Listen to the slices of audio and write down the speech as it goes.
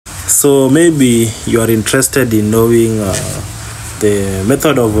So maybe you are interested in knowing the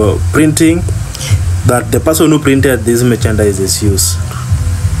method of printing that the person who printed this merchandise is used.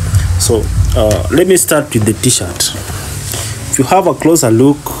 So let me start with the t-shirt. If you have a closer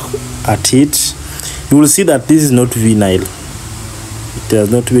look at it, you will see that this is not vinyl. It has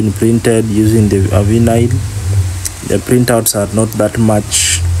not been printed using the vinyl. The printouts are not that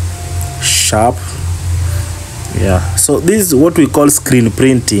much sharp. Yeah, so this is what we call screen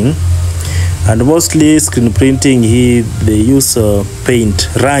printing, and mostly screen printing here they use paint,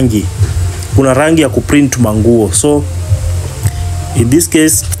 rangi. Kuna rangi ya kuprint manguo. So in this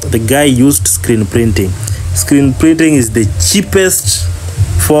case the guy used screen printing. Screen printing is the cheapest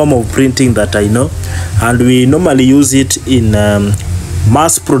form of printing that I know, and we normally use it in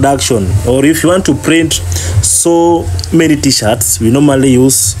mass production, or if you want to print so many t-shirts, we normally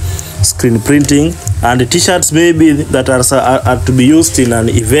use screen printing. And the t-shirts maybe that are to be used in an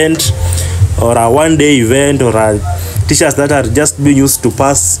event or a one-day event, or a t-shirts that are just being used to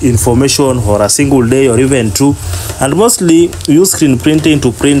pass information for a single day or even two. And mostly we use screen printing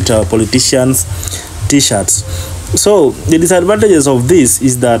to print politicians t-shirts. So the disadvantages of this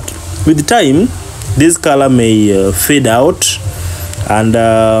is that with time this color may fade out, and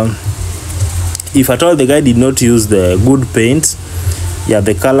if at all the guy did not use the good paint, yeah,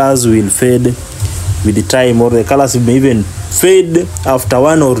 the colors will fade with the time, or the colors may even fade after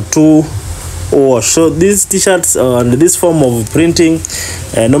 1 or 2 wash. So these t-shirts and this form of printing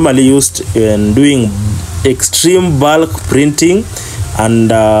normally used in doing extreme bulk printing, and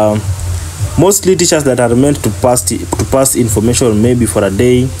mostly t-shirts that are meant to pass information maybe for a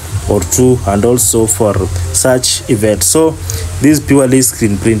day or two, and also for such events. So this is purely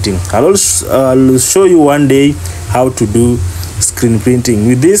screen printing. I'll show you one day how to do screen printing.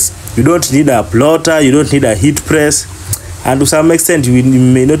 With this, you don't need a plotter, you don't need a heat press, and to some extent you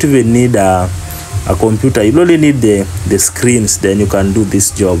may not even need a computer. You only need the screens, then you can do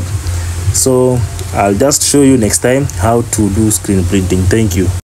this job. So I'll just show you next time how to do screen printing. Thank you.